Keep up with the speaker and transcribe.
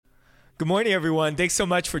Good morning, everyone. Thanks so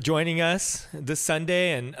much for joining us this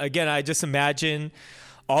Sunday. And again, I just imagine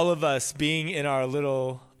all of us being in our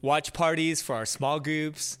little watch parties for our small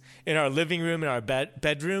groups, in our living room, in our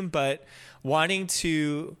bedroom, but wanting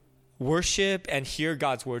to worship and hear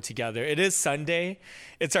God's word together. It is Sunday.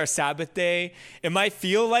 It's our Sabbath day. It might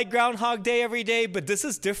feel like Groundhog Day every day, but this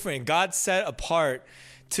is different. God set apart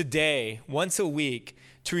today, once a week,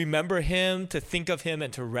 to remember him, to think of him,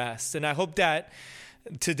 and to rest. And I hope that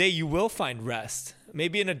today you will find rest,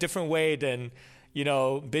 maybe in a different way than,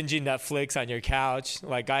 binging Netflix on your couch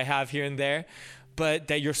like I have here and there, but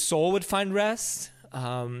that your soul would find rest.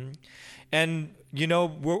 As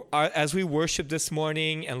we worship this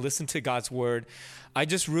morning and listen to God's word, I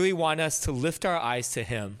just really want us to lift our eyes to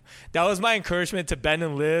him. That was my encouragement to Ben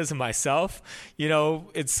and Liz and myself.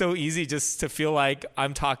 It's so easy just to feel like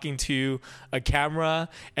I'm talking to a camera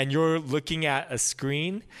and you're looking at a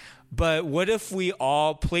screen. But what if we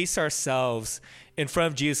all place ourselves in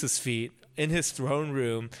front of Jesus' feet in his throne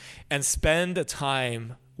room and spend the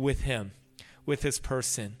time with him, with his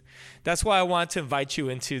person? That's why I want to invite you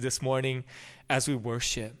into this morning as we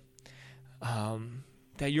worship,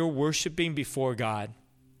 that you're worshiping before God,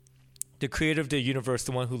 the creator of the universe,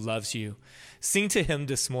 the one who loves you. Sing to him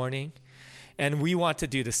this morning, and we want to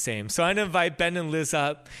do the same. So I'm going to invite Ben and Liz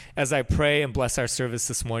up as I pray and bless our service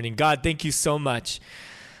this morning. God, thank you so much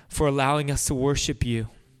for allowing us to worship you.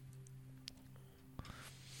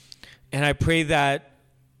 And I pray that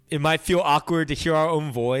it might feel awkward to hear our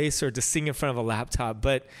own voice or to sing in front of a laptop,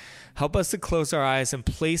 but help us to close our eyes and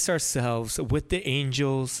place ourselves with the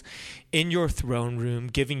angels in your throne room,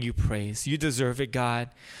 giving you praise. You deserve it, God.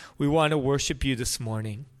 We want to worship you this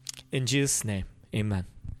morning. In Jesus' name, amen.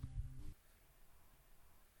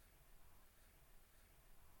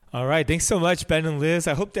 All right, thanks so much, Ben and Liz.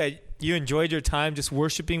 I hope that you enjoyed your time just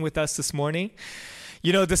worshiping with us this morning.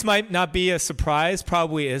 This might not be a surprise,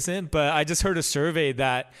 probably isn't, but I just heard a survey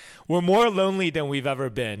that we're more lonely than we've ever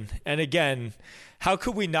been. And again, how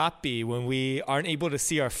could we not be when we aren't able to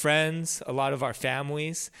see our friends, a lot of our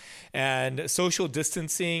families, and social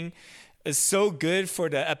distancing is so good for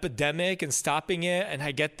the epidemic and stopping it, and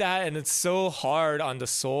I get that, and it's so hard on the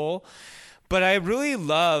soul. But I really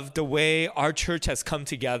love the way our church has come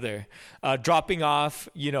together, dropping off,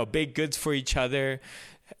 baked goods for each other,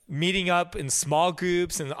 meeting up in small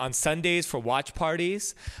groups and on Sundays for watch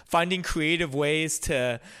parties, finding creative ways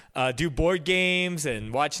to do board games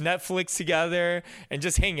and watch Netflix together and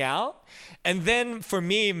just hang out. And then for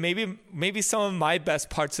me, maybe some of my best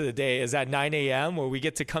parts of the day is at 9 a.m. where we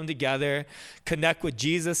get to come together, connect with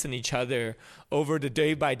Jesus and each other over the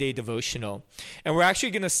day-by-day devotional. And we're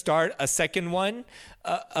actually going to start a second one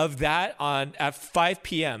of that at 5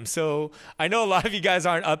 p.m. So I know a lot of you guys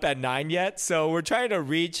aren't up at 9 yet, so we're trying to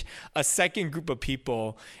reach a second group of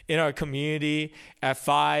people in our community at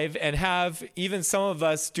 5 and have even some of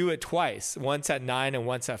us do it twice, once at 9 and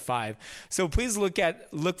once at 5. So please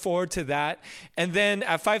look forward to that. And then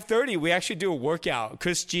at 5:30, we actually do a workout.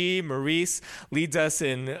 Chris G. Maurice leads us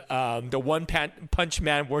in the One Punch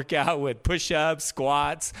Man workout with push-ups,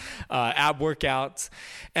 squats, ab workouts.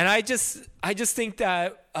 And I just think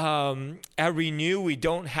that at Renew, we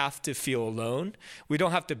don't have to feel alone. We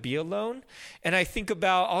don't have to be alone. And I think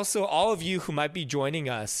about also all of you who might be joining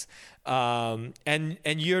us, and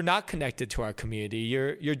you're not connected to our community.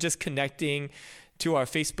 You're just connecting to our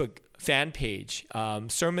Facebook fan page,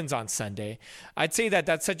 sermons on Sunday. I'd say that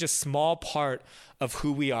that's such a small part of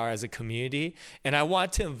who we are as a community. And I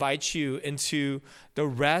want to invite you into the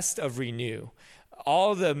rest of Renew,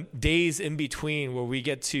 all the days in between where we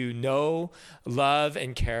get to know, love,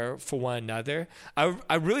 and care for one another.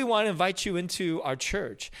 I really want to invite you into our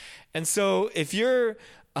church. And so if you're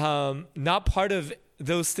not part of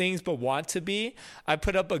those things but want to be, I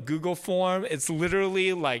put up a Google form. It's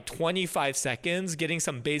literally like 25 seconds getting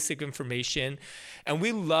some basic information. And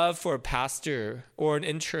we love for a pastor or an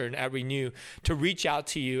intern at Renew to reach out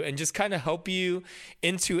to you and just kind of help you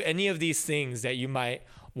into any of these things that you might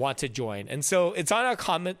want to join. And so it's on our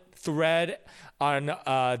comment thread on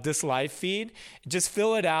this live feed. Just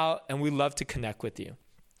fill it out and we love to connect with you.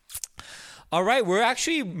 All right, we're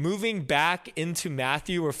actually moving back into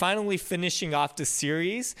Matthew. We're finally finishing off the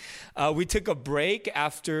series. We took a break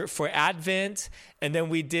for Advent, and then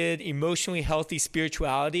we did emotionally healthy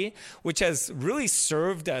spirituality, which has really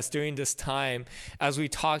served us during this time as we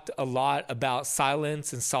talked a lot about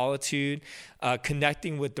silence and solitude,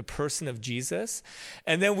 connecting with the person of Jesus.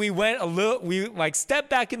 And then we stepped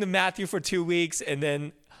back into Matthew for 2 weeks, and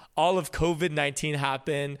then all of COVID-19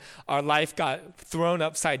 happened. Our life got thrown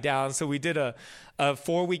upside down. So we did a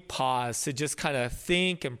 4-week pause to just kind of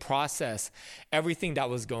think and process everything that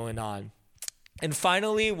was going on. And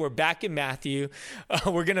finally, we're back in Matthew.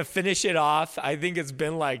 We're going to finish it off. I think it's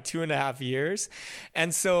been like 2.5 years.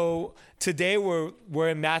 And so today we're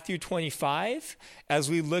in Matthew 25 as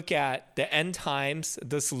we look at the end times,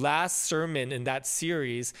 this last sermon in that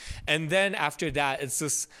series. And then after that, it's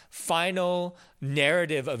this final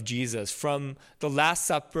narrative of Jesus from the Last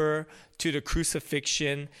Supper to the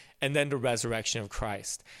crucifixion and then the resurrection of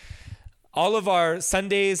Christ. All of our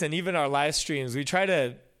Sundays and even our live streams, we try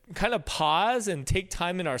to kind of pause and take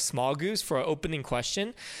time in our small groups for our opening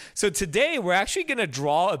question. So today we're actually going to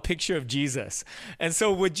draw a picture of Jesus. And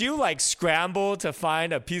so would you like scramble to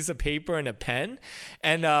find a piece of paper and a pen?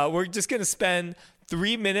 And we're just going to spend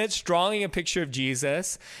 3 minutes drawing a picture of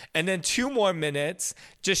Jesus, and then 2 more minutes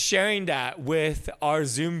just sharing that with our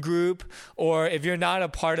Zoom group, or if you're not a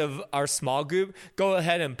part of our small group, go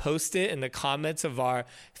ahead and post it in the comments of our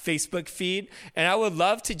Facebook feed. And I would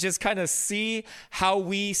love to just kind of see how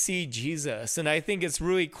we see Jesus. And I think it's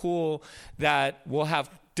really cool that we'll have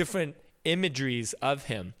different imageries of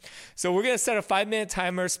him. So we're going to set a 5-minute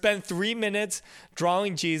timer, spend 3 minutes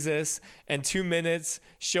drawing Jesus and 2 minutes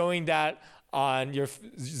showing that on your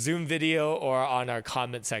Zoom video or on our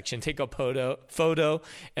comment section. Take a photo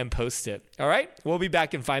and post it. All right? We'll be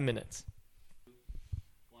back in 5 minutes.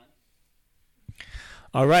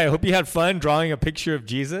 All right. I hope you had fun drawing a picture of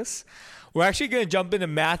Jesus. We're actually going to jump into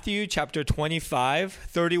Matthew chapter 25,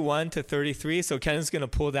 31 to 33. So Ken's going to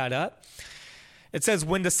pull that up. It says,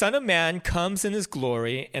 when the Son of Man comes in his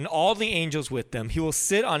glory and all the angels with them, he will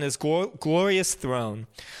sit on his glorious throne.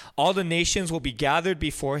 All the nations will be gathered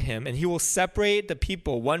before him, and he will separate the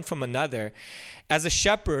people one from another, as a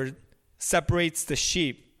shepherd separates the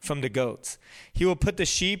sheep from the goats. He will put the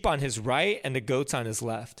sheep on his right and the goats on his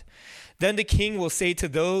left. Then the king will say to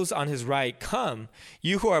those on his right, come,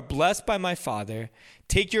 you who are blessed by my Father,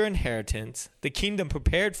 take your inheritance, the kingdom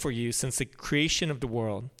prepared for you since the creation of the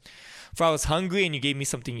world. For I was hungry, and you gave me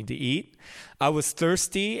something to eat. I was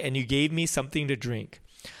thirsty, and you gave me something to drink.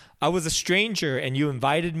 I was a stranger, and you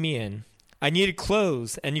invited me in. I needed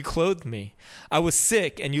clothes, and you clothed me. I was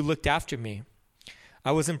sick, and you looked after me.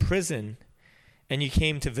 I was in prison, and you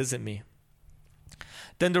came to visit me.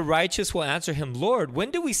 Then the righteous will answer him, Lord,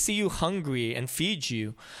 when did we see you hungry and feed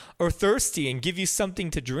you, or thirsty and give you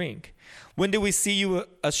something to drink? When did we see you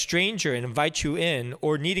a stranger and invite you in,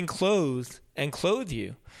 or needing clothes and clothe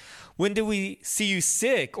you? When did we see you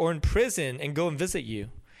sick or in prison and go and visit you?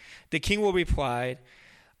 The king will reply,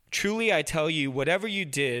 truly I tell you, whatever you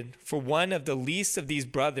did for one of the least of these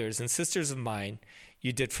brothers and sisters of mine,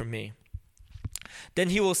 you did for me. Then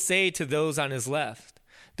he will say to those on his left,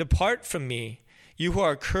 depart from me, you who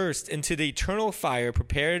are cursed, into the eternal fire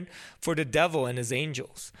prepared for the devil and his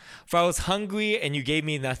angels. For I was hungry, and you gave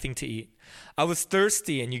me nothing to eat. I was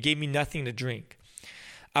thirsty, and you gave me nothing to drink.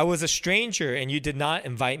 I was a stranger, and you did not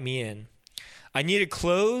invite me in. I needed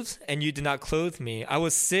clothes, and you did not clothe me. I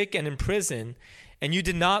was sick and in prison, and you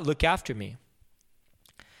did not look after me.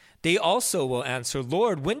 They also will answer,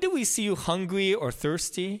 Lord, when did we see you hungry or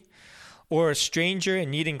thirsty, or a stranger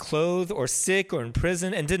and needing clothes, or sick or in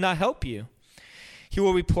prison, and did not help you? He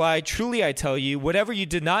will reply, truly I tell you, whatever you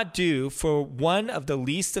did not do for one of the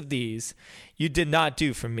least of these, you did not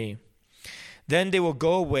do for me. Then they will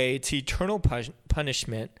go away to eternal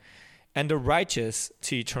punishment, and the righteous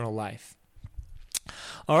to eternal life.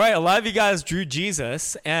 All right, a lot of you guys drew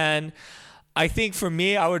Jesus, and I think for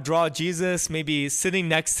me, I would draw Jesus maybe sitting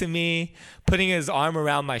next to me, putting his arm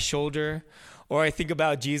around my shoulder, or I think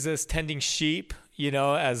about Jesus tending sheep,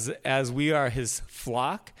 as we are his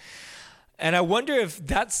flock. And I wonder if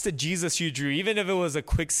that's the Jesus you drew, even if it was a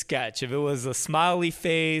quick sketch, if it was a smiley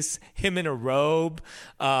face, him in a robe,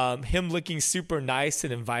 him looking super nice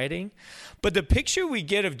and inviting. But the picture we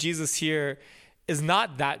get of Jesus here is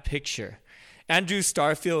not that picture. Andrew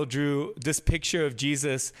Starfield drew this picture of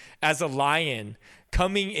Jesus as a lion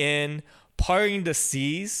coming in, parting the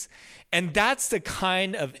seas. And that's the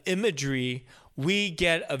kind of imagery we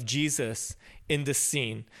get of Jesus in this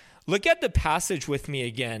scene. Look at the passage with me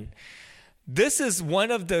again. This is one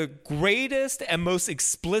of the greatest and most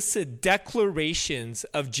explicit declarations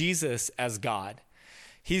of Jesus as God.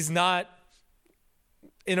 He's not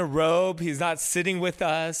in a robe. He's not sitting with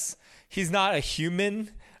us. He's not a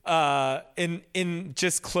human in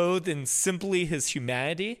just clothed in simply his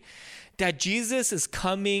humanity. That Jesus is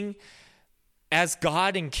coming as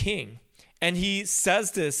God and King. And he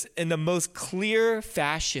says this in the most clear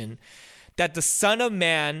fashion, that the Son of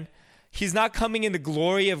Man He's not coming in the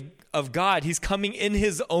glory of God. He's coming in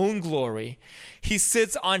his own glory. He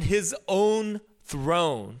sits on his own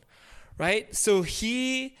throne, right? So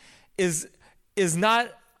he is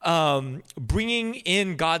not bringing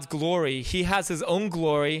in God's glory. He has his own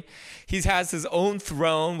glory. He has his own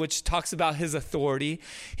throne, which talks about his authority.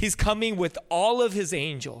 He's coming with all of his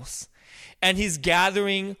angels, and he's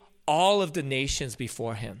gathering all of the nations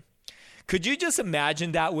before him. Could you just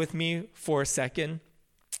imagine that with me for a second?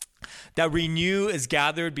 That Renew is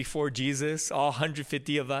gathered before Jesus, all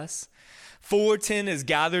 150 of us. Fullerton is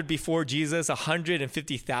gathered before Jesus,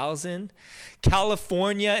 150,000.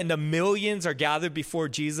 California and the millions are gathered before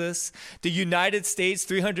Jesus. The United States,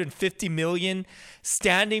 350 million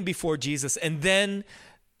standing before Jesus. And then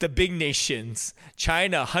the big nations,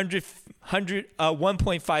 China,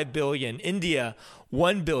 1.5 billion. India,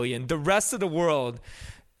 1 billion. The rest of the world,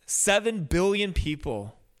 7 billion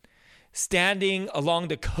people standing along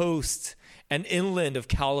the coast and inland of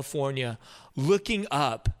California, looking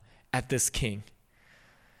up at this king.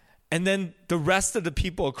 And then the rest of the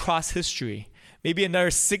people across history, maybe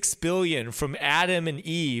another 6 billion from Adam and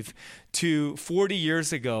Eve to 40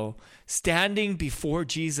 years ago, standing before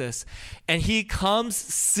Jesus. And he comes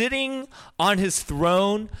sitting on his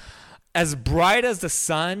throne as bright as the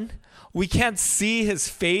sun. We can't see his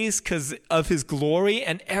face because of his glory,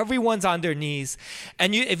 and everyone's on their knees.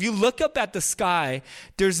 And if you look up at the sky,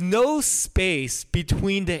 there's no space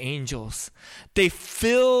between the angels. They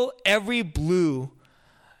fill every blue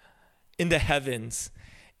in the heavens,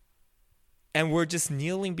 and we're just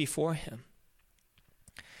kneeling before him.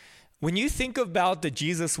 When you think about the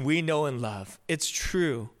Jesus we know and love, it's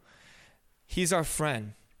true. He's our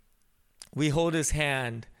friend. We hold his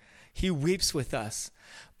hand. He weeps with us.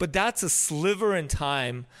 But that's a sliver in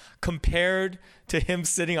time compared to him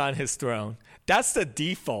sitting on his throne. That's the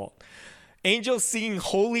default. Angels singing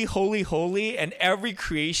holy, holy, holy, and every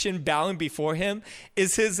creation bowing before him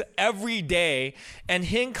is his every day. And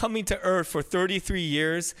him coming to earth for 33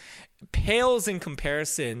 years pales in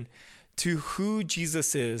comparison to who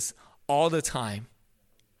Jesus is all the time,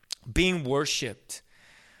 being worshiped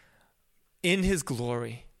in his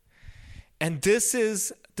glory. And this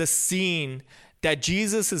is the scene that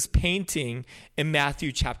Jesus is painting in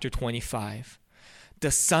Matthew chapter 25. The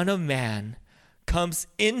Son of Man comes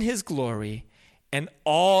in his glory and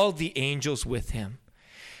all the angels with him.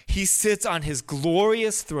 He sits on his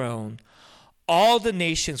glorious throne. All the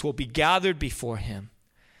nations will be gathered before him,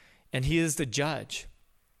 and he is the judge.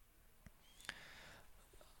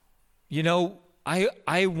 You know,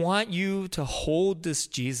 I want you to hold this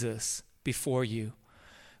Jesus before you,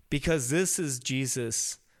 because this is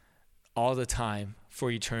Jesus all the time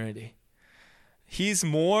for eternity. He's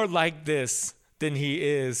more like this than he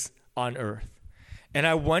is on earth. And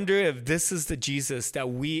I wonder if this is the Jesus that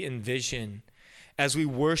we envision as we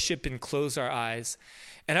worship and close our eyes.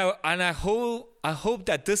 And I hope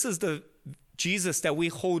that this is the Jesus that we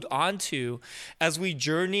hold on to as we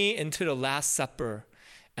journey into the Last Supper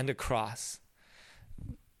and the cross.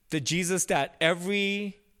 The Jesus that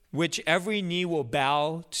every knee will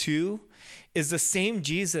bow to is the same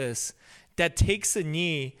Jesus that takes a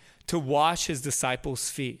knee to wash his disciples'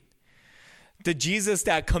 feet. The Jesus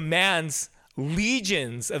that commands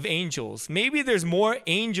legions of angels, maybe there's more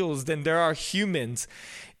angels than there are humans,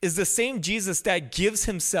 is the same Jesus that gives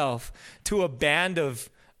himself to a band of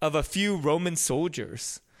a few Roman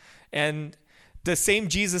soldiers. And the same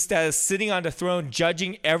Jesus that is sitting on the throne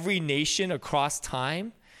judging every nation across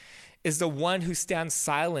time is the one who stands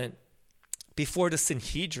silent before the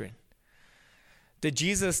Sanhedrin. The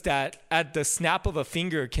Jesus that at the snap of a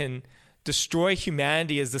finger can destroy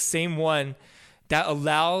humanity is the same one that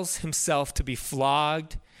allows himself to be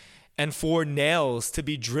flogged and for nails to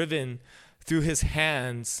be driven through his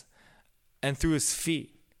hands and through his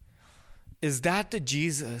feet. Is that the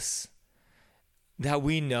Jesus that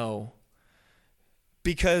we know?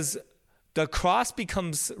 Because the cross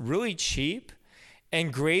becomes really cheap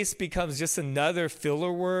and grace becomes just another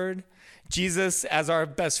filler word. Jesus as our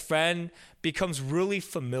best friend becomes really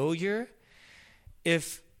familiar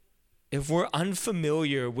if we're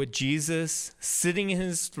unfamiliar with Jesus sitting in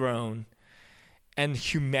his throne and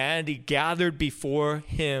humanity gathered before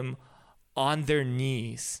him on their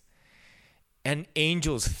knees and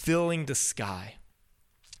angels filling the sky.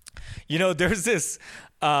 You know, there's this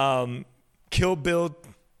Kill Bill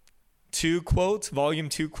 2 quote, volume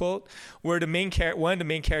 2 quote, where one of the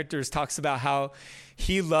main characters talks about how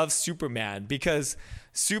he loves Superman because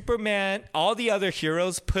Superman, all the other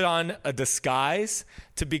heroes put on a disguise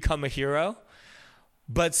to become a hero,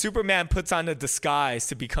 but Superman puts on a disguise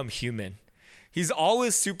to become human. He's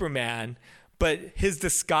always Superman, but his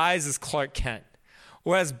disguise is Clark Kent.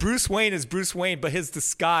 Whereas Bruce Wayne is Bruce Wayne, but his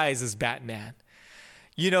disguise is Batman.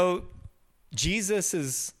 You know,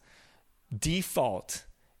 Jesus' default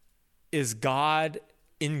is God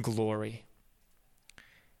in glory.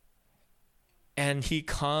 And he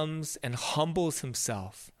comes and humbles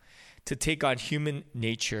himself to take on human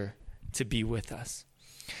nature to be with us.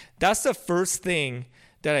 That's the first thing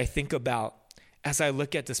that I think about as I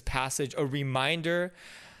look at this passage, a reminder.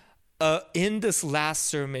 In this last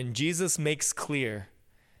sermon, Jesus makes clear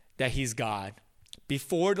that he's God.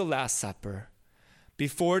 Before the Last Supper,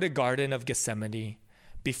 before the Garden of Gethsemane,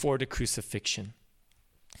 before the crucifixion.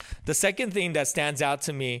 The second thing that stands out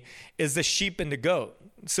to me is the sheep and the goat.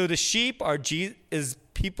 So the sheep is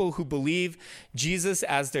people who believe Jesus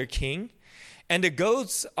as their king, and the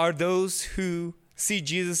goats are those who see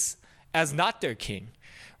Jesus as not their king,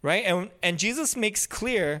 right? And Jesus makes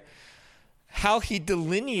clear how he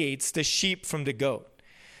delineates the sheep from the goat.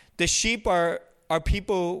 The sheep are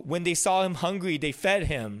people, when they saw him hungry, they fed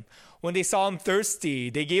him. When they saw him thirsty,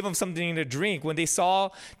 they gave him something to drink. When they saw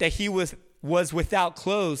that he was without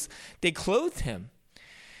clothes, they clothed him.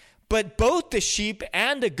 But both the sheep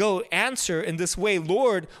and the goat answer in this way,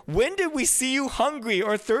 Lord, when did we see you hungry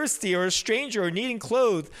or thirsty or a stranger or needing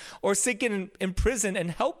clothes or sick in prison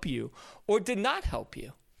and help you or did not help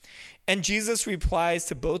you? And Jesus replies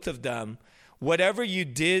to both of them, whatever you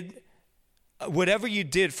did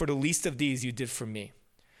for the least of these, you did for me.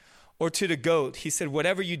 Or to the goat, he said,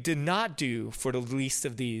 whatever you did not do for the least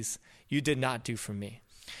of these, you did not do for me.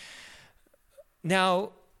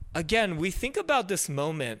 Now, again, we think about this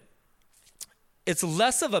moment. It's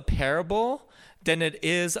less of a parable than it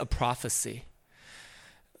is a prophecy.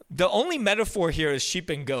 The only metaphor here is sheep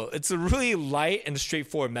and goat. It's a really light and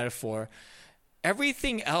straightforward metaphor.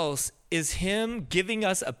 Everything else is him giving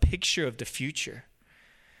us a picture of the future.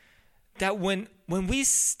 That when we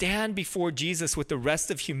stand before Jesus with the rest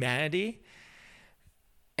of humanity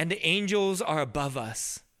and the angels are above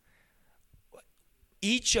us,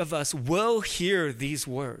 each of us will hear these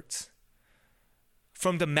words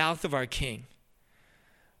from the mouth of our King.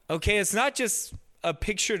 Okay, it's not just a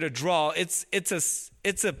picture to draw. It's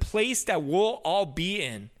a place that we'll all be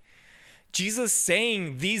in. Jesus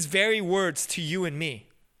saying these very words to you and me.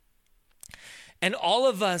 And all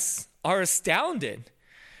of us are astounded.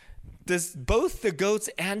 Both the goats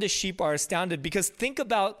and the sheep are astounded because think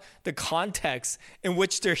about the context in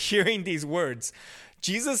which they're hearing these words.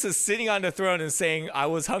 Jesus is sitting on the throne and saying, I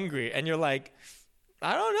was hungry. And you're like,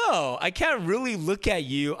 I don't know. I can't really look at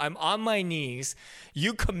you. I'm on my knees.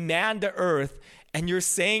 You command the earth and you're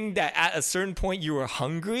saying that at a certain point you were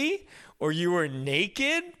hungry or you were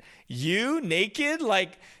naked. You naked?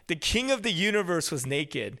 Like the king of the universe was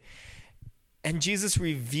naked. And Jesus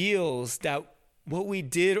reveals that what we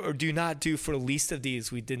did or do not do for the least of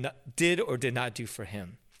these, we did or did not do for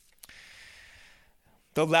him.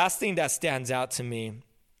 The last thing that stands out to me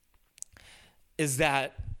is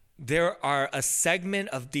that there are a segment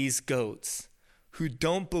of these goats who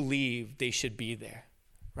don't believe they should be there,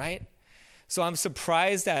 right? So I'm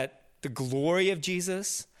surprised at the glory of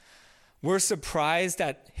Jesus. We're surprised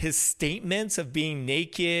at his statements of being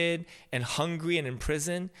naked and hungry and in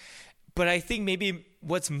prison. But I think maybe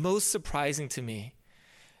what's most surprising to me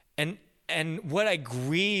and what I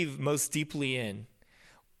grieve most deeply in,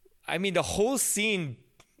 I mean, the whole scene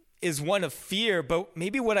is one of fear, but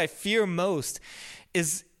maybe what I fear most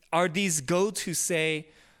are these goats who say,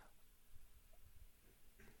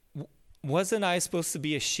 wasn't I supposed to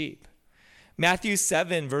be a sheep? Matthew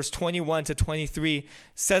 7, verse 21 to 23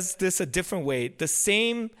 says this a different way. The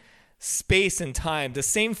same space and time, the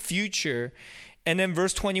same future. And then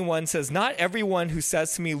verse 21 says, not everyone who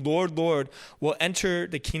says to me, Lord, Lord, will enter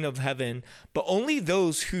the kingdom of heaven, but only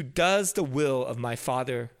those who does the will of my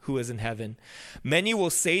Father who is in heaven. Many will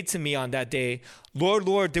say to me on that day, Lord,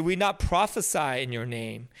 Lord, did we not prophesy in your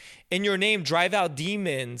name? In your name drive out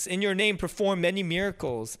demons. In your name perform many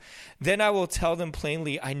miracles. Then I will tell them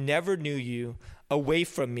plainly, I never knew you. Away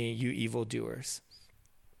from me, you evildoers.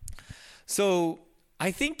 So I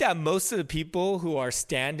think that most of the people who are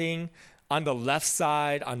standing on the left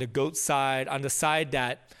side, on the goat side, on the side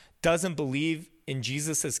that doesn't believe in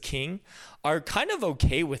Jesus as king, are kind of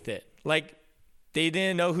okay with it. Like they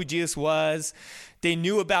didn't know who Jesus was. They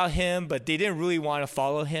knew about him, but they didn't really want to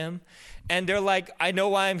follow him. And they're like, I know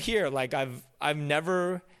why I'm here. Like I've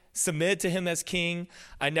never submitted to him as king.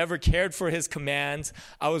 I never cared for his commands.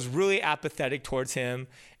 I was really apathetic towards him.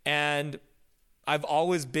 And I've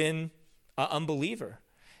always been an unbeliever.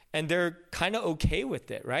 And they're kind of okay with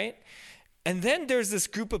it, right? And then there's this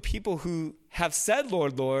group of people who have said,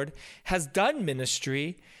 Lord, Lord, has done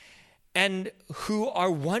ministry, and who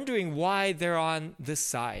are wondering why they're on this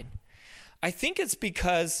side. I think it's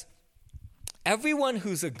because everyone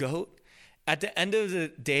who's a goat, at the end of the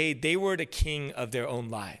day, they were the king of their own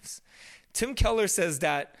lives. Tim Keller says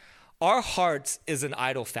that our hearts is an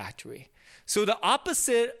idol factory. So the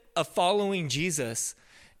opposite of following Jesus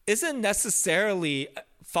isn't necessarily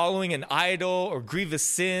following an idol or grievous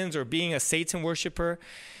sins or being a Satan worshiper.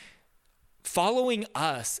 Following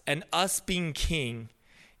us and us being king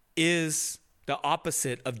is the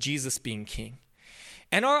opposite of Jesus being king.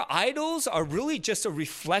 And our idols are really just a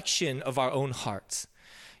reflection of our own hearts.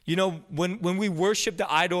 You know, when we worship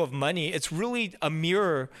the idol of money, it's really a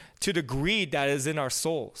mirror to the greed that is in our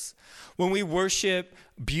souls. When we worship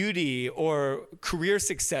beauty or career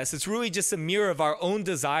success, it's really just a mirror of our own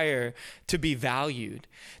desire to be valued.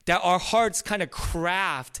 That our hearts kind of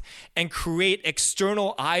craft and create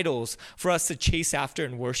external idols for us to chase after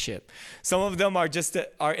and worship. Some of them are just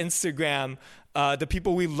our Instagram, the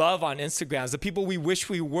people we love on Instagram, the people we wish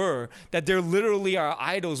we were, that they're literally our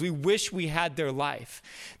idols. We wish we had their life.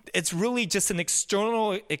 It's really just an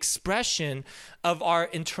external expression of our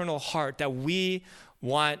internal heart that we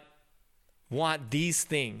want these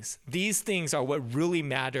things. These things are what really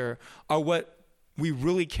matter, are what we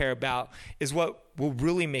really care about, is what will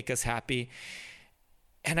really make us happy.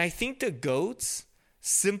 And I think the goats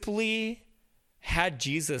simply had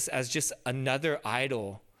Jesus as just another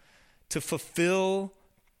idol to fulfill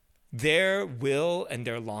their will and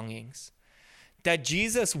their longings. That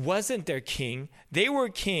Jesus wasn't their king, they were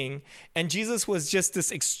king, and Jesus was just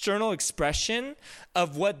this external expression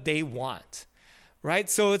of what they want, right?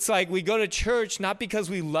 So it's like we go to church not because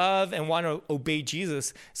we love and want to obey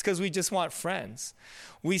Jesus, it's because we just want friends.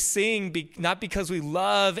 We sing not because we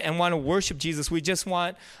love and want to worship Jesus, we just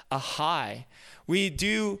want a high. We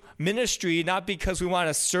do ministry not because we want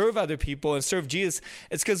to serve other people and serve Jesus.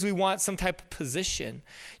 It's because we want some type of position.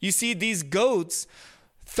 You see, these goats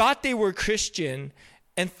thought they were Christian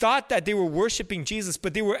and thought that they were worshiping Jesus,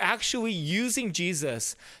 but they were actually using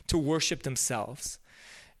Jesus to worship themselves.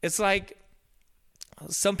 It's like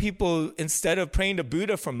some people, instead of praying to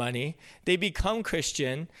Buddha for money, they become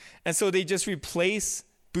Christian, and so they just replace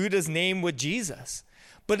Buddha's name with Jesus.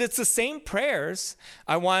 But it's the same prayers.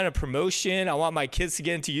 I want a promotion. I want my kids to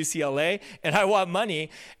get into UCLA, and I want money.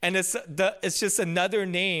 And it's just another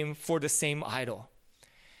name for the same idol.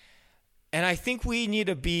 And I think we need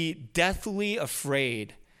to be deathly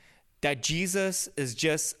afraid that Jesus is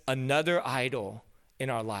just another idol in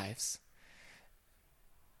our lives.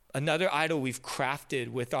 Another idol we've crafted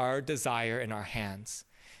with our desire in our hands.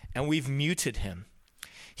 And we've muted him.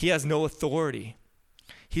 He has no authority.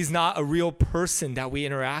 He's not a real person that we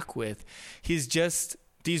interact with. He's just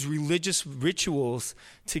these religious rituals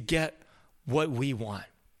to get what we want.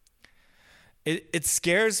 It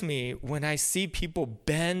scares me when I see people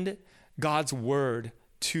bend God's word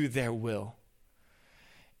to their will.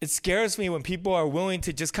 It scares me when people are willing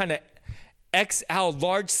to just kind of X out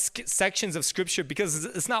large sections of scripture because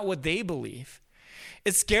it's not what they believe.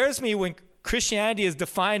 It scares me when Christianity is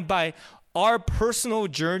defined by our personal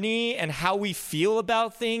journey and how we feel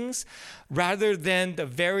about things rather than the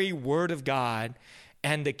very word of God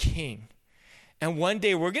and the King. And one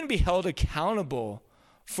day we're going to be held accountable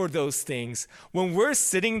for those things. When we're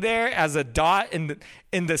sitting there as a dot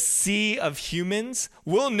in the sea of humans,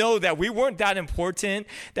 we'll know that we weren't that important,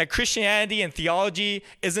 that Christianity and theology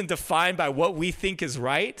isn't defined by what we think is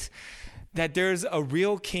right, that there's a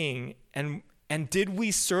real King, and did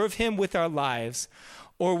we serve him with our lives,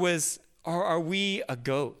 or are we a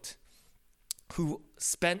goat who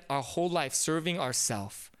spent our whole life serving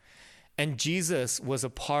ourselves, and Jesus was a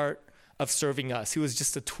part of serving us? He was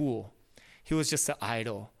just a tool. He was just an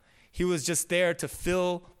idol. He was just there to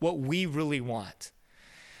fill what we really want.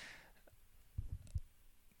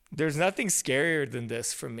 There's nothing scarier than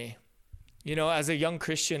this for me. You know, as a young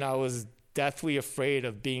Christian, I was deathly afraid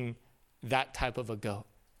of being that type of a goat.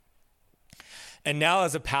 And now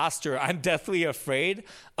as a pastor, I'm deathly afraid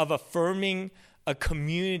of affirming a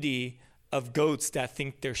community of goats that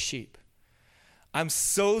think they're sheep. I'm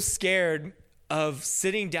so scared of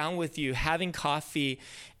sitting down with you, having coffee,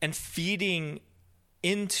 and feeding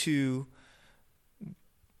into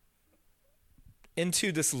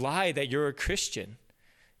this lie that you're a Christian,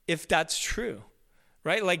 if that's true,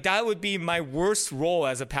 right? Like that would be my worst role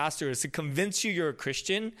as a pastor, is to convince you're a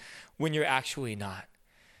Christian when you're actually not.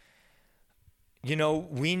 You know,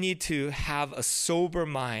 we need to have a sober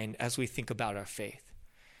mind as we think about our faith.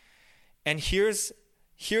 And here's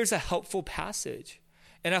a helpful passage.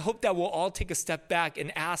 And I hope that we'll all take a step back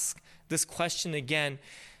and ask this question again.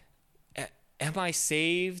 Am I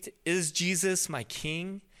saved? Is Jesus my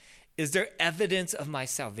King? Is there evidence of my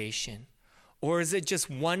salvation? Or is it just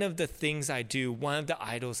one of the things I do, one of the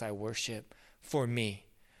idols I worship for me?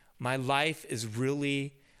 My life is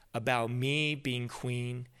really about me being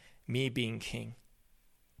queen, me being king.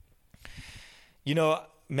 You know,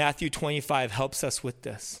 Matthew 25 helps us with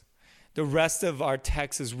this. The rest of our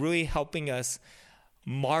text is really helping us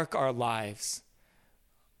mark our lives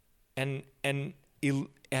and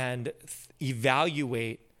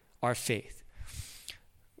evaluate our faith.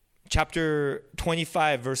 Chapter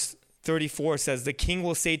 25, verse 34 says, the king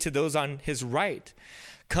will say to those on his right,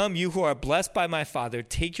 come, you who are blessed by my Father,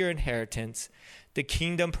 take your inheritance, the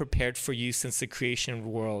kingdom prepared for you since the creation of the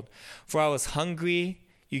world. For I was hungry,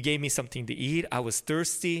 you gave me something to eat. I was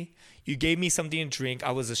thirsty, you gave me something to drink.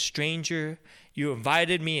 I was a stranger, you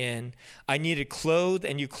invited me in. I needed clothes,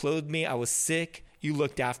 and you clothed me. I was sick, you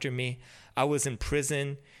looked after me. I was in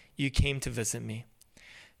prison, you came to visit me.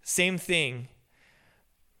 Same thing.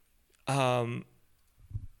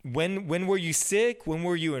 When were you sick? When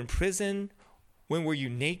were you in prison? When were you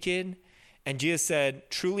naked? And Jesus said,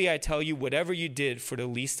 truly I tell you, whatever you did for the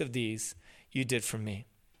least of these, you did for me.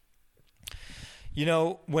 You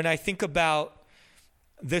know, when I think about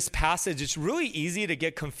this passage, it's really easy to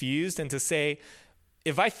get confused and to say,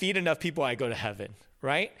 if I feed enough people, I go to heaven,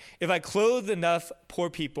 right? If I clothe enough poor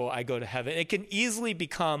people, I go to heaven. It can easily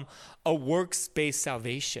become a works-based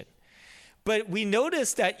salvation. But we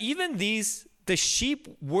notice that even the sheep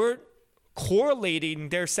weren't correlating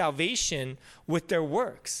their salvation with their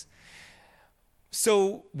works.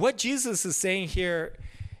 So what Jesus is saying here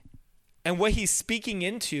and what he's speaking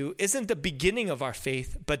into isn't the beginning of our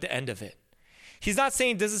faith, but the end of it. He's not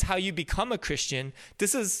saying this is how you become a Christian.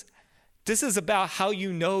 This is about how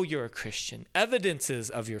you know you're a Christian, evidences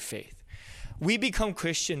of your faith. We become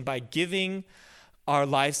Christian by giving our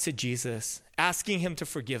lives to Jesus, asking him to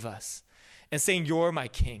forgive us, and saying, you're my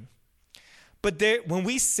king. But when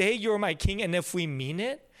we say you're my king, and if we mean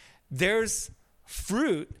it, there's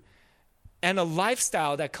fruit and a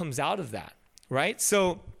lifestyle that comes out of that, right?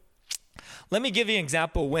 So let me give you an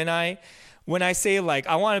example. When I say, like,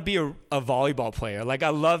 I want to be a volleyball player, like I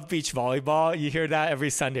love beach volleyball. You hear that every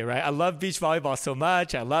Sunday, right? I love beach volleyball so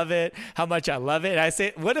much. I love it, how much I love it. And I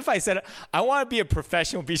say, what if I said, I want to be a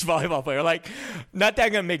professional beach volleyball player? Like, not that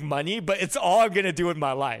I'm going to make money, but it's all I'm going to do with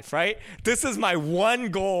my life, right? This is my one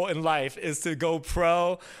goal in life, is to go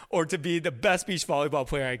pro or to be the best beach volleyball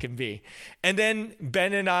player I can be. And then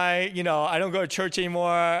Ben and I don't go to church anymore.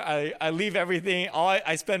 I leave everything.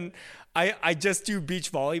 I just do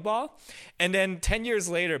beach volleyball. And then 10 years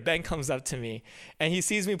later, Ben comes up to me and he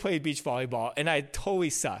sees me play beach volleyball and I totally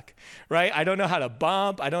suck, right? I don't know how to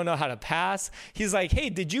bump. I don't know how to pass. He's like, hey,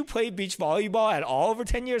 did you play beach volleyball at all over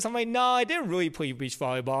 10 years? I'm like, no, I didn't really play beach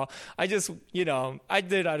volleyball. I just, I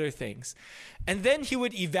did other things. And then he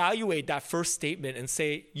would evaluate that first statement and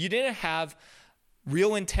say, you didn't have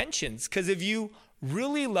real intentions, because if you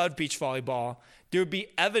really loved beach volleyball, there would be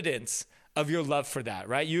evidence of your love for that,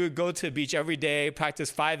 right? You would go to the beach every day, practice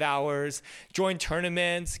 5 hours, join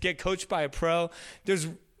tournaments, get coached by a pro.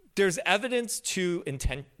 There's evidence to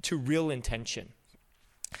real intention.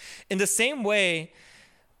 In the same way,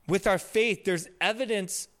 with our faith, there's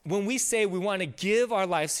evidence when we say we want to give our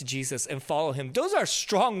lives to Jesus and follow him. Those are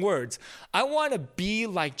strong words. I want to be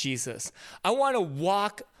like Jesus. I want to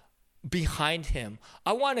walk behind him.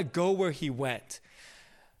 I want to go where he went.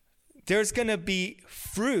 There's going to be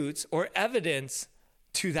fruits or evidence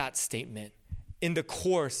to that statement in the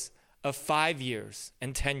course of 5 years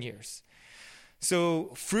and 10 years.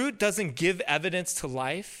 So fruit doesn't give evidence to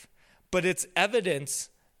life, but it's evidence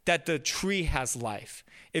that the tree has life.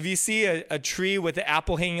 If you see a tree with an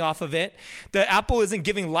apple hanging off of it, the apple isn't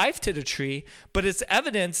giving life to the tree, but it's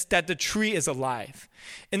evidence that the tree is alive.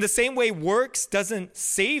 In the same way, works doesn't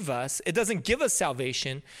save us. It doesn't give us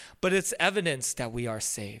salvation, but it's evidence that we are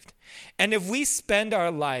saved. And if we spend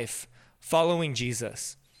our life following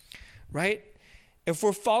Jesus, right? If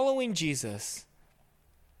we're following Jesus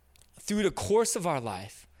through the course of our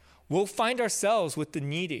life, we'll find ourselves with the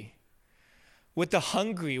needy, with the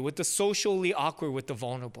hungry, with the socially awkward, with the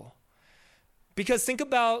vulnerable. Because think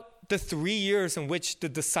about the 3 years in which the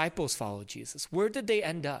disciples followed Jesus. Where did they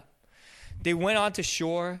end up? They went on to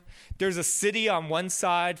shore. There's a city on one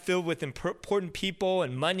side filled with important people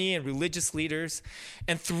and money and religious leaders.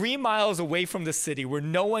 And 3 miles away from the city, where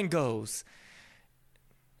no one goes,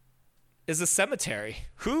 is a cemetery.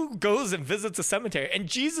 Who goes and visits a cemetery? And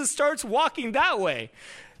Jesus starts walking that way.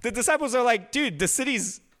 The disciples are like, dude, the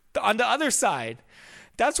city's on the other side.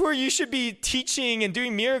 That's where you should be teaching and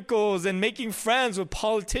doing miracles and making friends with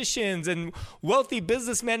politicians and wealthy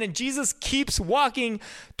businessmen. And Jesus keeps walking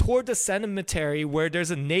toward the cemetery where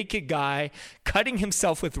there's a naked guy cutting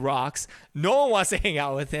himself with rocks. No one wants to hang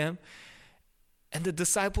out with him. And the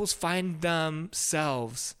disciples find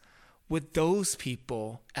themselves with those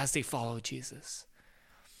people as they follow Jesus.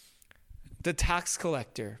 The tax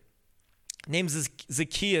collector, named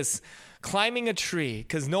Zacchaeus, climbing a tree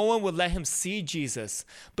because no one would let him see Jesus,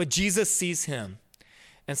 but Jesus sees him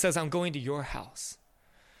and says, I'm going to your house.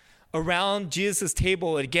 Around Jesus'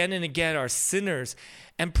 table again and again are sinners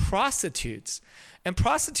and prostitutes. And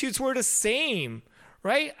prostitutes were the same,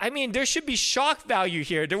 right? I mean, there should be shock value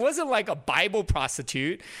here. There wasn't like a Bible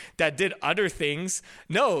prostitute that did other things.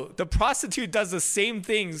 No, the prostitute does the same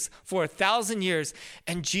things for 1,000 years,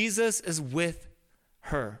 and Jesus is with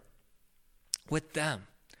her, with them.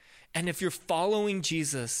 And if you're following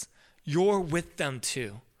Jesus, you're with them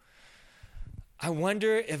too. I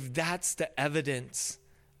wonder if that's the evidence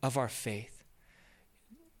of our faith.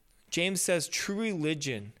 James says true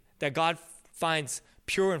religion that God finds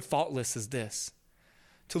pure and faultless is this: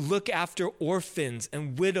 to look after orphans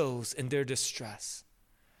and widows in their distress.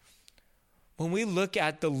 When we look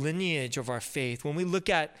at the lineage of our faith, when we look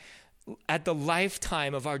at the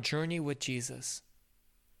lifetime of our journey with Jesus,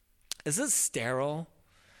 is it sterile?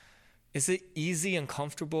 Is it easy and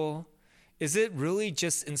comfortable? Is it really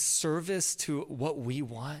just in service to what we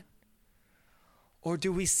want? Or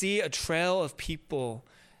do we see a trail of people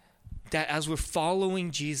that as we're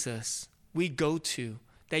following Jesus, we go to,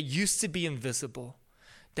 that used to be invisible,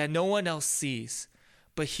 that no one else sees,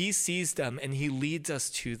 but he sees them and he leads us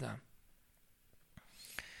to them?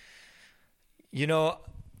 You know,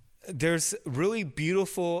 there's really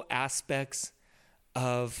beautiful aspects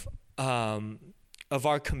of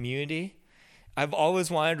our community. I've always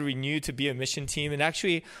wanted Renew to be a mission team. And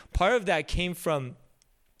actually, part of that came from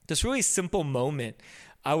this really simple moment.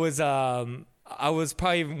 I was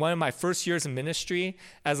probably one of my first years in ministry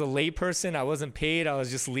as a layperson. I wasn't paid. I was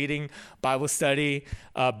just leading Bible study.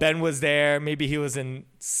 Ben was there. Maybe he was in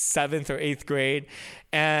 7th or 8th grade.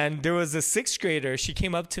 And there was a 6th grader. She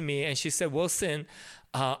came up to me and she said, Wilson,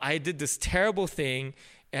 I did this terrible thing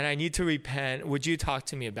and I need to repent. Would you talk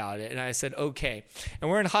to me about it? And I said, okay. And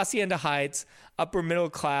we're in Hacienda Heights, upper middle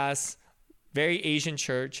class, very Asian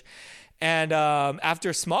church. And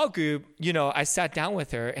after a small group, I sat down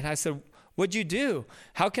with her and I said, what'd you do?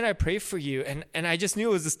 How can I pray for you? And I just knew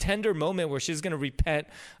it was this tender moment where she's going to repent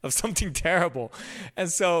of something terrible. And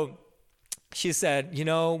so she said,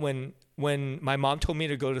 when my mom told me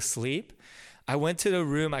to go to sleep, I went to the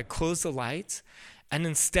room, I closed the lights, and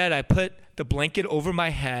instead I put the blanket over my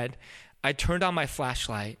head, I turned on my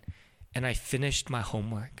flashlight, and I finished my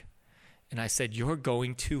homework. And I said, you're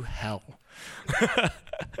going to hell.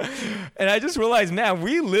 And I just realized, man,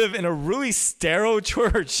 we live in a really sterile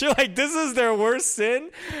church. Like, this is their worst sin.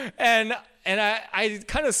 And I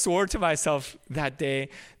kind of swore to myself that day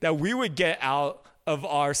that we would get out of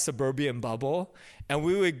our suburban bubble and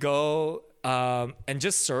we would go and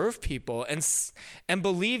just serve people and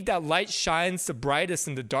believe that light shines the brightest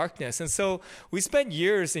in the darkness. And so we spent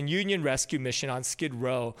years in Union Rescue Mission on Skid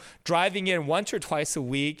Row, driving in once or twice a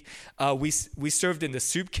week. We served in the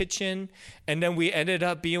soup kitchen, and then we ended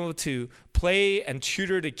up being able to play and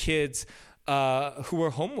tutor the kids who were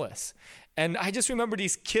homeless. And I just remember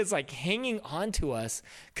these kids like hanging on to us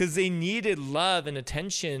because they needed love and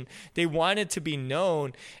attention. They wanted to be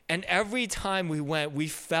known. And every time we went, we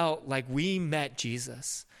felt like we met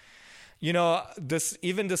Jesus.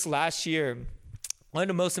 This last year, one of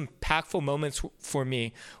the most impactful moments for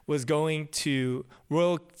me was going to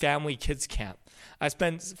Royal Family Kids Camp. I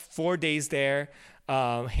spent 4 days there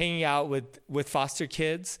hanging out with foster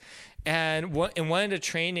kids. And in one of the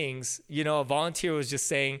trainings, a volunteer was just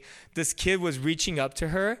saying, this kid was reaching up to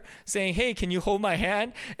her saying, hey, can you hold my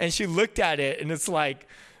hand? And she looked at it and it's like,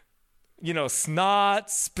 snot,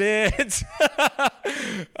 spit,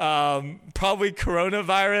 probably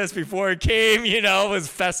coronavirus before it came, was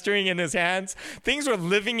festering in his hands. Things were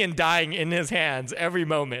living and dying in his hands every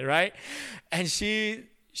moment, right? And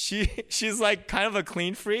she's like kind of a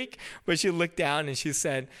clean freak, but she looked down and she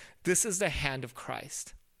said, this is the hand of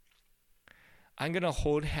Christ. I'm going to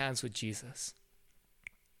hold hands with Jesus.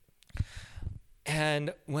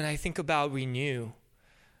 And when I think about Renew,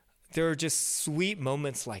 there are just sweet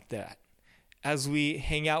moments like that as we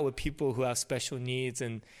hang out with people who have special needs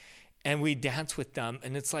and we dance with them.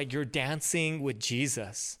 And it's like you're dancing with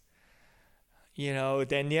Jesus.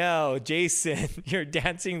 Danielle, Jason, you're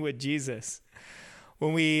dancing with Jesus.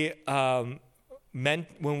 When we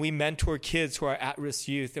when we mentor kids who are at-risk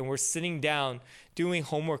youth and we're sitting down doing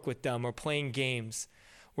homework with them or playing games,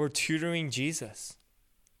 we're tutoring Jesus.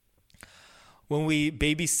 When we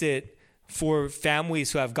babysit for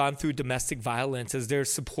families who have gone through domestic violence as they're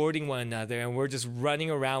supporting one another and we're just running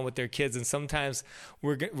around with their kids and sometimes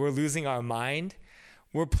we're losing our mind,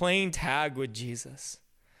 we're playing tag with Jesus.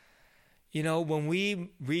 You know, when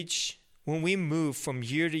we move from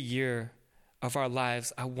year to year of our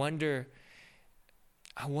lives, I wonder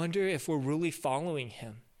if we're really following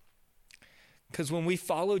him. Because when we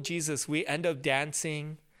follow Jesus, we end up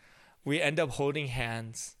dancing, we end up holding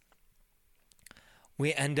hands,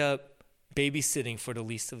 we end up babysitting for the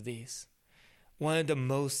least of these. One of the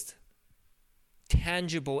most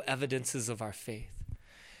tangible evidences of our faith.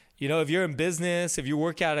 You know, if you're in business, if you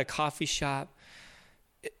work at a coffee shop,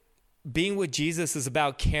 being with Jesus is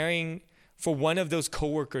about caring for one of those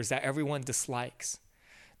coworkers that everyone dislikes.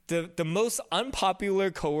 The most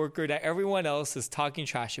unpopular coworker that everyone else is talking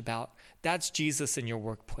trash about, that's Jesus in your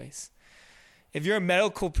workplace. If you're a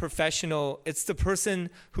medical professional, it's the person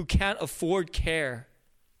who can't afford care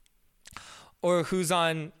or who's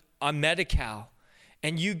on Medi-Cal,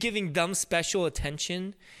 and you giving them special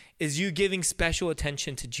attention is you giving special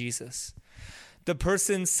attention to Jesus. The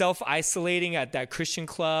person self-isolating at that Christian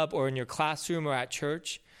club or in your classroom or at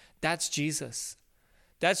church, that's Jesus.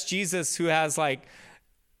 That's Jesus who has like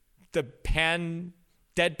the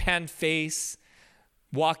deadpan face,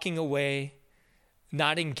 walking away,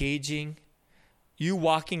 not engaging. You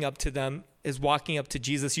walking up to them is walking up to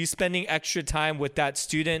Jesus. You spending extra time with that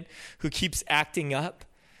student who keeps acting up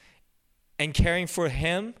and caring for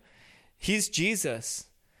him, he's Jesus.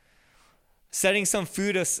 Setting some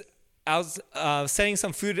food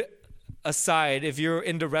aside if you're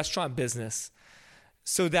in the restaurant business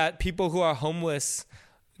so that people who are homeless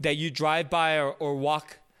that you drive by or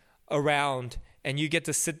walk around and you get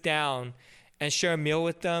to sit down and share a meal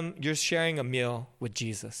with them, you're sharing a meal with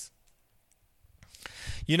Jesus.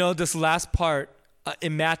 You know, this last part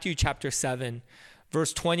in Matthew chapter 7,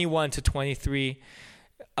 verse 21 to 23,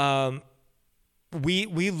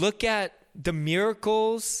 we look at the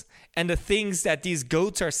miracles and the things that these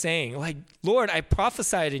goats are saying. Like, Lord, I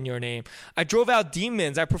prophesied in your name. I drove out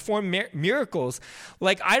demons. I performed miracles.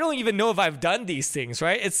 Like, I don't even know if I've done these things,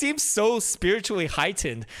 right? It seems so spiritually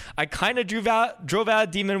heightened. I kind of drove out a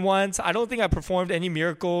demon once. I don't think I performed any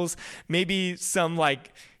miracles. Maybe some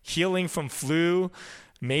like healing from flu.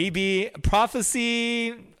 Maybe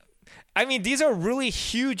prophecy. I mean, these are really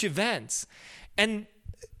huge events. And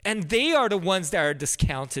they are the ones that are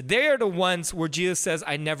discounted. They are the ones where Jesus says,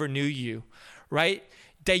 I never knew you, right?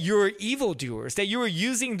 That you're evildoers, that you are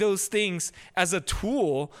using those things as a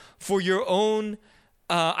tool for your own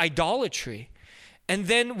idolatry. And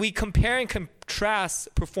then we compare and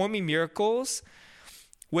contrast performing miracles,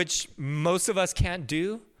 which most of us can't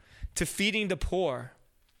do, to feeding the poor.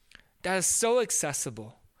 That is so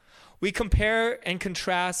accessible. We compare and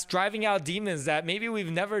contrast driving out demons that maybe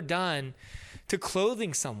we've never done to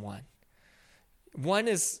clothing someone. One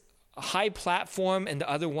is a high platform and the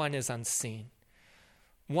other one is unseen.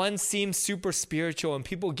 One seems super spiritual and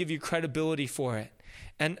people give you credibility for it.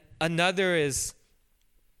 And another is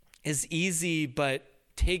easy but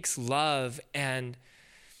takes love and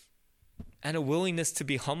a willingness to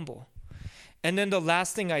be humble. And then the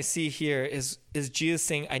last thing I see here is Jesus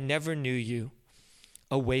saying, I never knew you,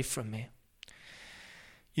 away from me.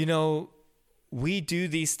 You know, we do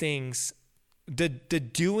these things. The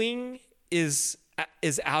doing is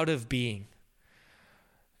out of being.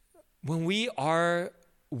 When we are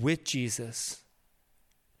with Jesus,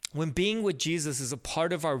 when being with Jesus is a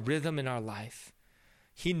part of our rhythm in our life,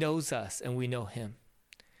 he knows us and we know him.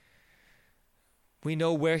 We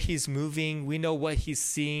know where he's moving. We know what he's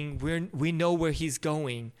seeing. We know where he's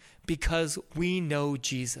going because we know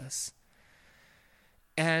Jesus.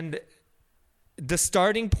 And the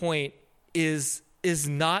starting point is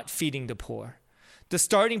not feeding the poor. The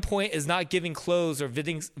starting point is not giving clothes or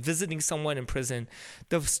visiting someone in prison.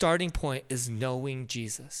 The starting point is knowing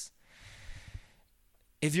Jesus.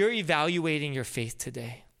 If you're evaluating your faith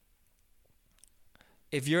today,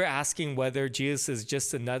 if you're asking whether Jesus is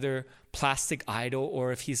just another plastic idol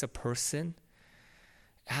or if he's a person,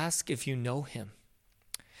 ask if you know him.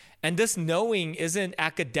 And this knowing isn't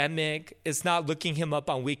academic. It's not looking him up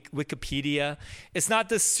on Wikipedia. It's not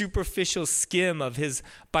this superficial skim of his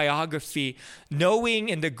biography. Knowing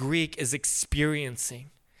in the Greek is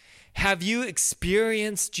experiencing. Have you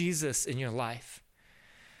experienced Jesus in your life?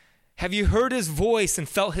 Have you heard his voice and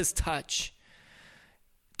felt his touch?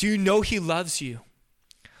 Do you know he loves you?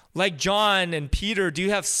 Like John and Peter, do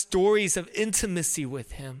you have stories of intimacy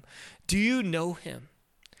with him? Do you know him?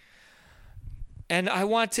 And I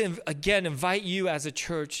want to, again, invite you as a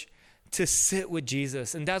church to sit with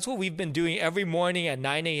Jesus. And that's what we've been doing every morning at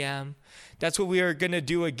 9 a.m. That's what we are going to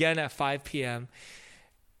do again at 5 p.m.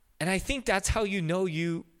 And I think that's how you know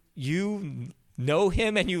know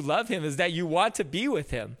him and you love him, is that you want to be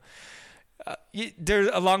with him. There's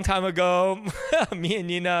a long time ago, me and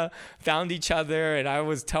Nina found each other, and I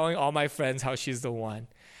was telling all my friends how she's the one.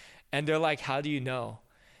 And they're like, how do you know?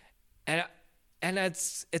 And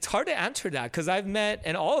it's hard to answer that, because I've met,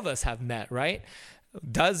 and all of us have met, right?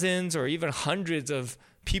 Dozens or even hundreds of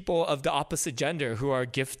people of the opposite gender who are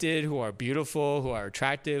gifted, who are beautiful, who are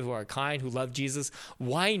attractive, who are kind, who love Jesus.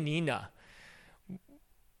 Why Nina?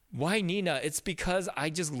 Why Nina? It's because I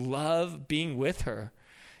just love being with her.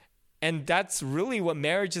 And that's really what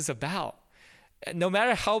marriage is about. No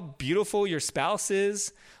matter how beautiful your spouse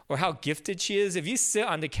is or how gifted she is, if you sit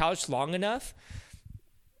on the couch long enough,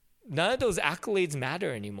 none of those accolades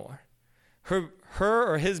matter anymore. Her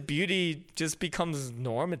or his beauty just becomes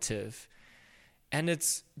normative. And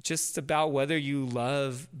it's just about whether you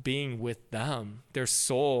love being with them, their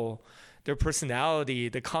soul, their personality,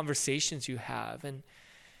 the conversations you have. And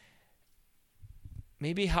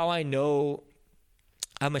maybe how I know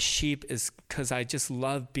I'm a sheep is because I just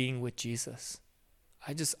love being with Jesus.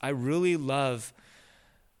 I really love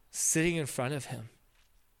sitting in front of him,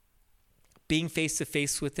 being face to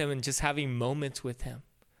face with him, and just having moments with him.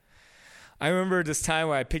 I remember this time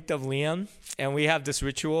where I picked up Liam, and we have this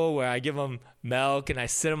ritual where I give him milk and I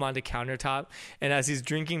sit him on the countertop. And as he's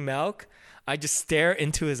drinking milk, I just stare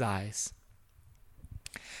into his eyes.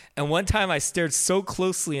 And one time I stared so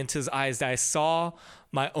closely into his eyes that I saw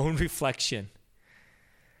my own reflection.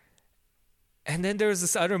 And then there was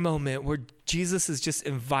this other moment where Jesus is just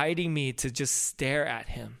inviting me to just stare at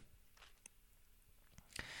him.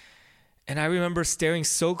 And I remember staring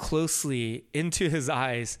so closely into his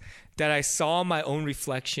eyes that I saw my own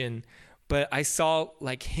reflection, but I saw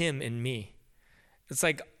like him in me. It's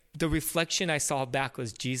like the reflection I saw back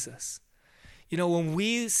was Jesus. You know, when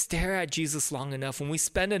we stare at Jesus long enough, when we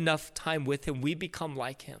spend enough time with him, we become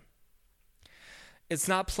like him. It's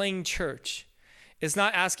not playing church. It's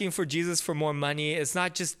not asking for Jesus for more money. It's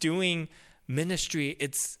not just doing ministry.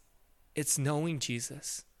 It's knowing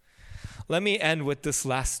Jesus. Let me end with this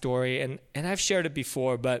last story, and I've shared it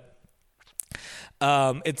before, but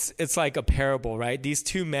it's like a parable, right? These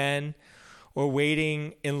two men were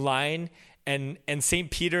waiting in line, and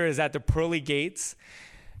St. Peter is at the pearly gates,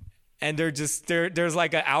 and there's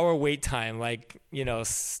like an hour wait time, like, you know,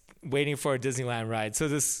 waiting for a Disneyland ride. So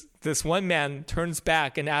this one man turns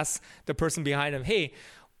back and asks the person behind him, hey,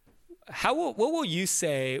 what will you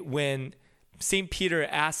say when St. Peter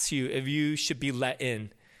asks you if you should be let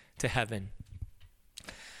in to heaven?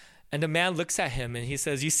 And the man looks at him and he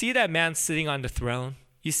says, you see that man sitting on the throne?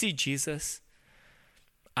 You see Jesus?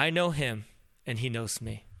 I know him and he knows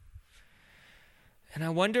me. And I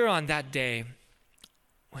wonder on that day,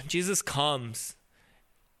 when Jesus comes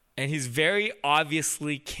and he's very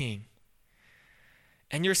obviously king,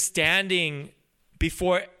 and you're standing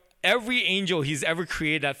before every angel he's ever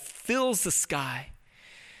created that fills the sky,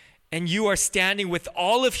 and you are standing with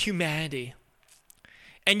all of humanity,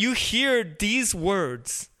 and you hear these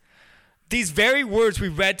words, these very words we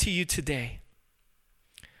read to you today,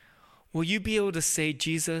 will you be able to say,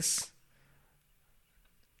 Jesus,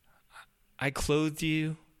 I clothed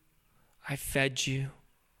you, I fed you,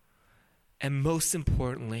 and most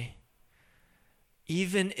importantly,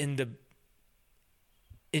 even in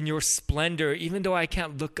your splendor, even though I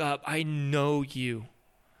can't look up, I know you.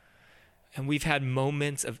 And we've had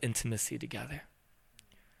moments of intimacy together.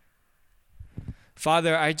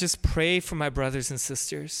 Father, I just pray for my brothers and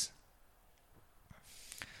sisters.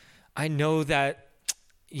 I know that,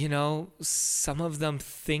 you know, some of them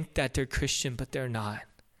think that they're Christian, but they're not.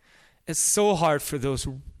 It's so hard for those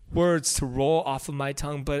words to roll off of my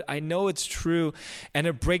tongue, but I know it's true, and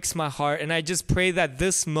it breaks my heart. And I just pray that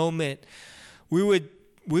this moment we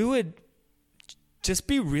would just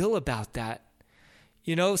be real about that.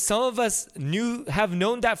 You know, some of us have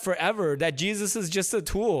known that forever, that Jesus is just a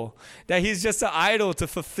tool, that he's just an idol to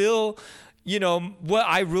fulfill, you know, what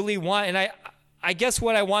I really want. And I guess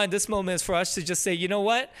what I want in this moment is for us to just say, you know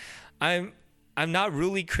what? I'm not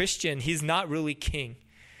really Christian. He's not really king.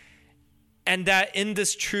 And that in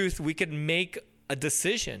this truth, we could make a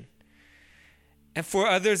decision. And for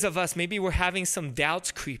others of us, maybe we're having some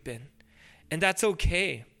doubts creep in. And that's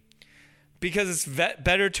okay. Because it's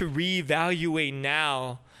better to reevaluate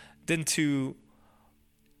now than to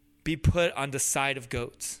be put on the side of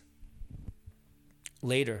goats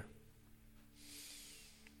later.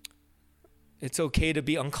 It's okay to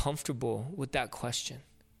be uncomfortable with that question.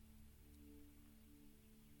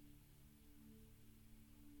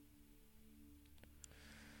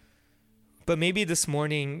 But maybe this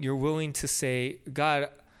morning you're willing to say, God,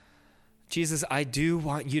 Jesus, I do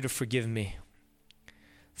want you to forgive me.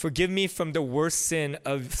 Forgive me from the worst sin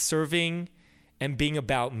of serving and being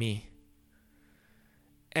about me.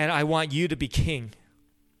 And I want you to be king.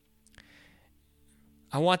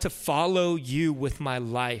 I want to follow you with my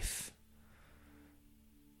life.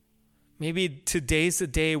 Maybe today's the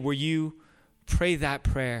day where you pray that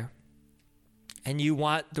prayer and you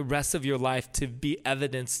want the rest of your life to be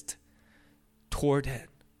evidenced toward it.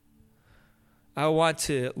 I want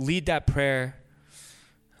to lead that prayer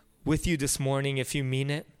with you this morning if you mean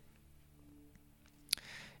it.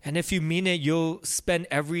 And if you mean it, you'll spend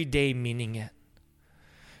every day meaning it.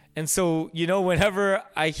 And so, whenever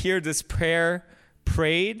I hear this prayer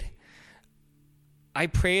prayed, I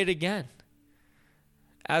pray it again.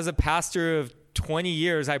 As a pastor of 20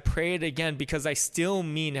 years, I pray it again because I still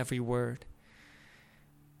mean every word.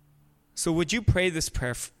 So would you pray this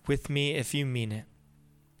prayer with me if you mean it?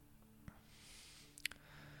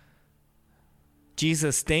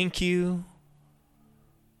 Jesus, thank you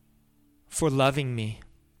for loving me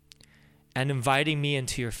and inviting me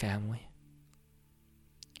into your family.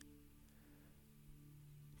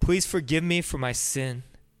 Please forgive me for my sin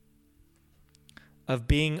of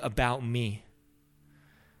being about me,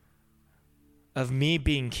 of me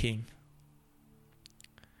being king.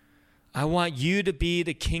 I want you to be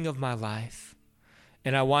the king of my life,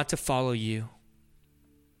 and I want to follow you.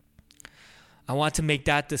 I want to make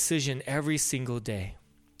that decision every single day.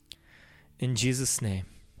 In Jesus' name,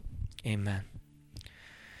 amen.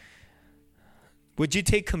 Would you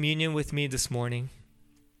take communion with me this morning?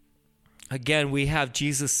 Again, we have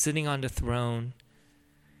Jesus sitting on the throne,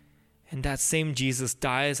 and that same Jesus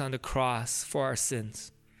dies on the cross for our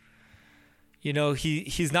sins.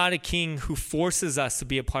 He's not a king who forces us to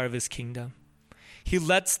be a part of his kingdom. He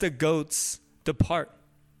lets the goats depart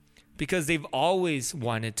because they've always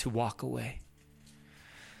wanted to walk away.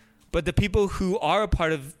 But the people who are a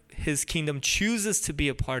part of his kingdom chooses to be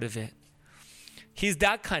a part of it. He's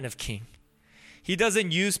that kind of king. He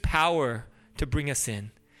doesn't use power to bring us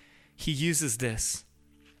in. He uses this: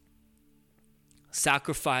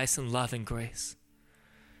 sacrifice and love and grace.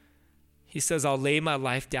 He says, I'll lay my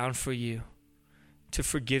life down for you, to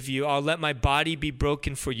forgive you. I'll let my body be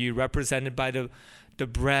broken for you, represented by the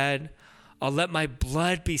bread. I'll let my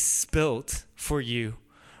blood be spilt for you,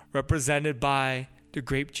 represented by the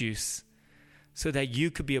grape juice, so that you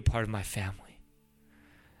could be a part of my family.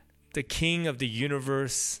 The King of the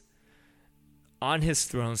universe on his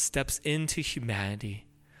throne steps into humanity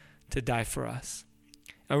to die for us.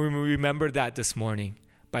 And we remember that this morning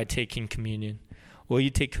by taking communion. Will you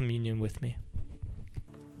take communion with me?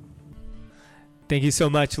 Thank you so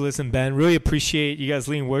much, Liz and Ben. Really appreciate you guys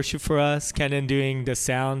leading worship for us. Kenan doing the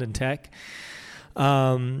sound and tech.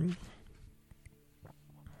 I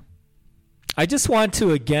just want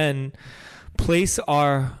to again place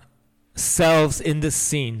ourselves in this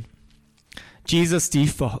scene. Jesus'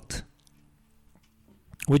 default.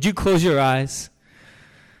 Would you close your eyes?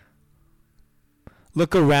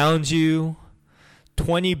 Look around you.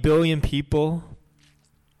 20 billion people,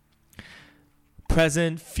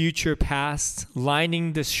 present, future, past,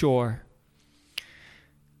 lining the shore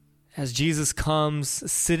as Jesus comes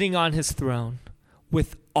sitting on his throne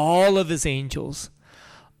with all of his angels,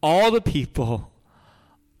 all the people,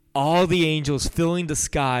 all the angels filling the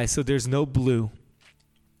sky so there's no blue,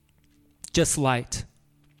 just light.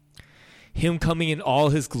 Him coming in all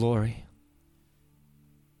his glory.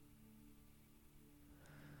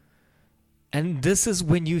 And this is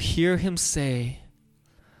when you hear him say,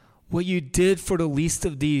 what you did for the least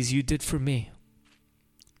of these, you did for me.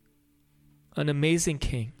 An amazing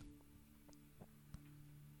king.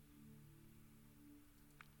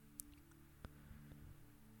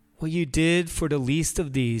 What you did for the least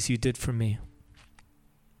of these, you did for me.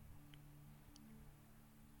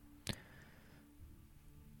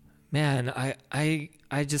 Man, I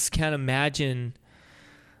just can't imagine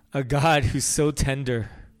a God who's so tender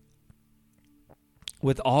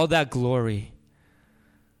with all that glory,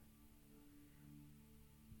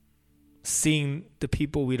 seeing the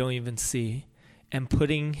people we don't even see and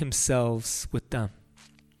putting himself with them.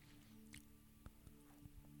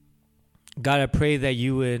 God, I pray that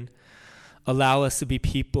you would allow us to be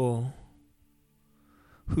people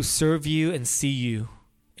who serve you and see you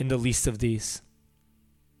in the least of these.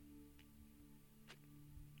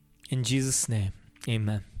 In Jesus' name,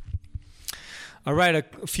 amen. All right,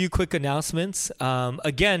 a few quick announcements.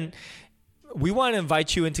 Again, we want to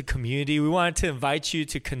invite you into community. We want to invite you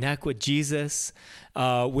to connect with Jesus,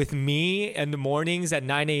 with me in the mornings at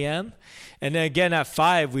 9 a.m. And then again at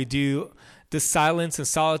 5, we do the silence and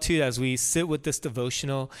solitude as we sit with this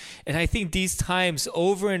devotional. And I think these times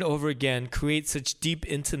over and over again create such deep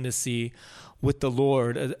intimacy with the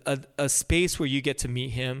Lord, a space where you get to meet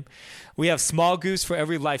him. We have small groups for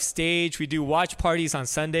every life stage. We do watch parties on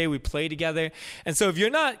Sunday. We play together. And so if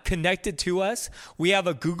you're not connected to us, we have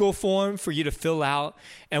a Google form for you to fill out.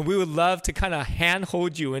 And we would love to kind of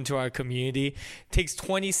handhold you into our community. It takes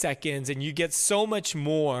 20 seconds and you get so much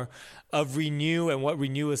more of Renew and what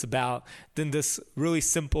Renew is about than this really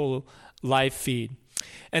simple live feed.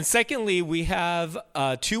 And secondly, we have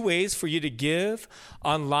 2 ways for you to give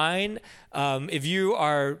online. If you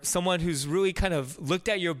are someone who's really kind of looked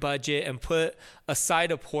at your budget and put aside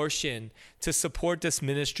a portion to support this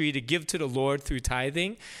ministry, to give to the Lord through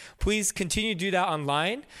tithing, please continue to do that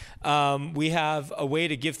online. We have a way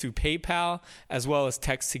to give through PayPal as well as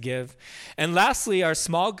text to give. And lastly, our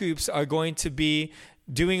small groups are going to be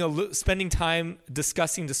spending time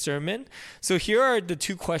discussing the sermon. So here are the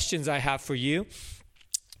 2 questions I have for you.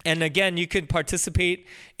 And again, you can participate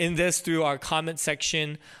in this through our comment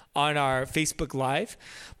section on our Facebook Live.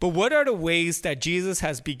 But what are the ways that Jesus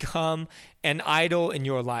has become an idol in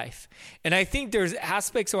your life? And I think there's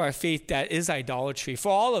aspects of our faith that is idolatry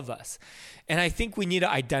for all of us. And I think we need to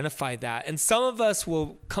identify that. And some of us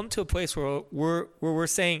will come to a place where we're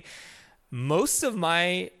saying, most of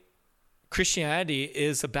my Christianity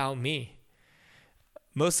is about me.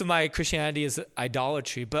 Most of my Christianity is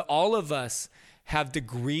idolatry. But all of us have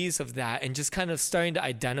degrees of that, and just kind of starting to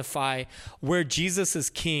identify where Jesus is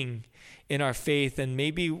king in our faith and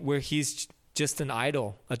maybe where he's just an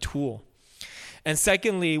idol, a tool. And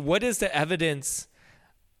secondly, what is the evidence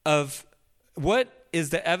of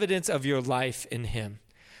your life in him?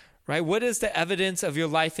 Right? What is the evidence of your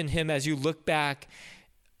life in him as you look back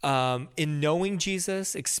in knowing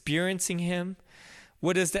Jesus, experiencing him?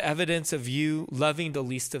 What is the evidence of you loving the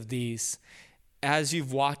least of these as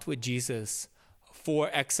you've walked with Jesus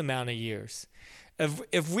for X amount of years?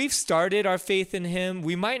 If we've started our faith in him,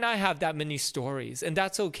 we might not have that many stories, and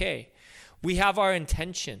that's okay. We have our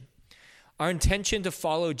intention to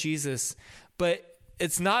follow Jesus, but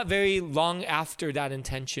it's not very long after that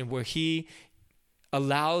intention where he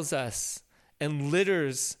allows us and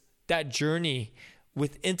litters that journey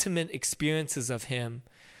with intimate experiences of him,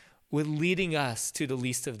 with leading us to the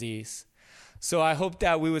least of these. So I hope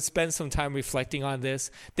that we would spend some time reflecting on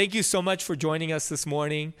this. Thank you so much for joining us this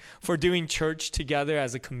morning, for doing church together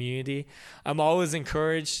as a community. I'm always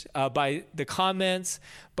encouraged by the comments,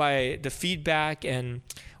 by the feedback, and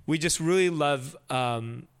we just really love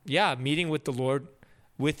meeting with the Lord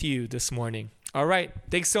with you this morning. All right.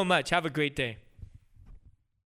 Thanks so much. Have a great day.